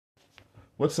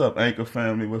What's up, Anchor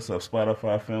family? What's up,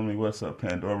 Spotify family? What's up,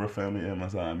 Pandora family,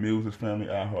 Amazon Music family,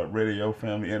 iHeartRadio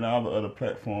family, and all the other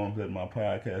platforms that my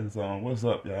podcast is on? What's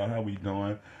up, y'all? How we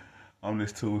doing on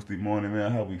this Tuesday morning,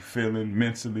 man? How we feeling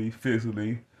mentally,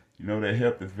 physically? You know that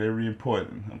health is very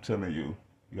important. I'm telling you,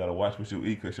 you gotta watch what you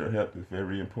eat because your health is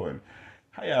very important.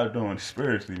 How y'all doing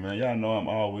spiritually, man? Y'all know I'm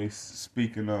always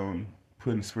speaking on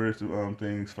putting spiritual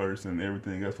things first, and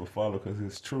everything else will follow because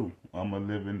it's true. I'm a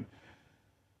living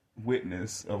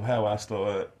witness of how I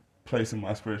started placing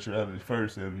my spirituality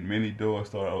first, and many doors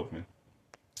start opening.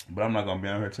 But I'm not gonna be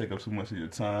on here take up too much of your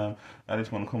time. I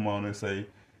just want to come on and say,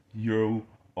 you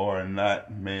are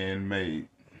not man-made.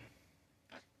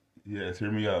 Yes, hear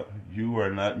me out. You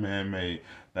are not man-made.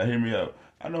 Now, hear me out.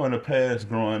 I know in the past,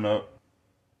 growing up,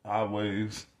 I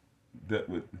always dealt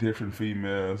with different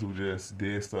females who just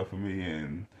did stuff for me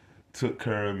and took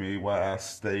care of me while I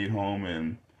stayed home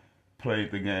and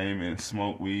played the game and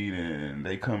smoked weed, and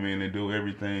they come in and do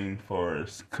everything for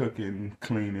us, cooking,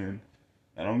 cleaning.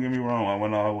 And don't get me wrong, I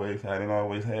didn't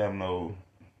always have no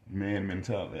man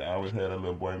mentality. I always had a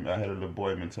little boy. I had a little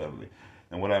boy mentality.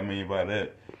 And what I mean by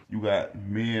that, you got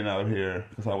men out here,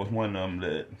 because I was one of them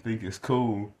that think it's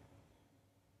cool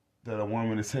that a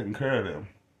woman is taking care of them.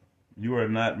 You are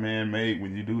not man-made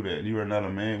when you do that. You are not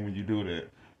a man when you do that.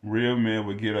 Real men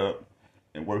would get up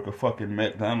and work a fucking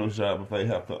McDonald's job if they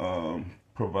have to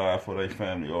provide for their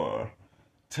family or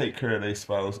take care of their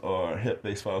spouse or help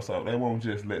their spouse out. They won't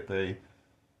just let their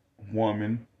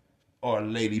woman or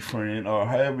lady friend or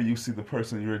however you see the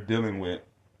person you're dealing with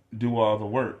do all the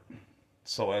work.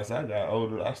 So as I got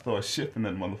older, I started shifting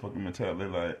that motherfucking mentality.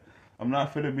 Like, I'm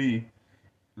not fit to be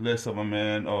less of a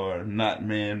man or not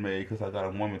man made because I got a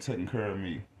woman taking care of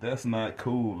me. That's not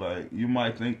cool. Like, you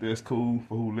might think that's cool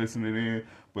for who listening in,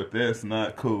 but that's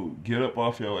not cool. Get up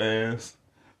off your ass,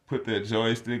 put that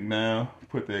joystick down,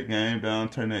 put that game down,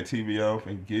 turn that TV off,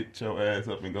 and get your ass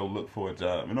up and go look for a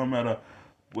job. It don't matter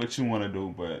what you want to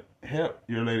do, but help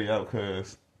your lady out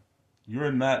because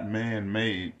you're not man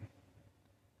made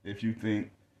if you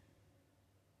think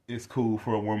it's cool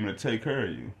for a woman to take care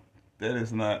of you. That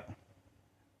is not.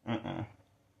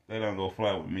 They don't go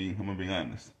fly with me. I'm gonna be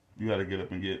honest. You gotta get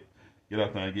up and get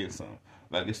out there and get some.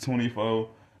 Like, it's 24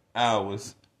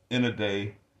 hours in a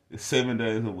day. It's 7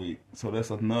 days a week. So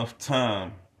that's enough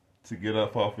time to get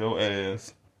up off your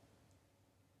ass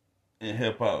and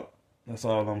help out. That's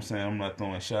all I'm saying. I'm not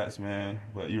throwing shots, man.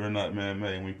 But you're not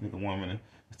man-made when you think a woman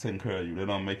is taking care of you. That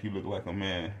don't make you look like a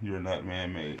man. You're not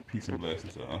man-made. Peace and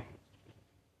blessings, y'all.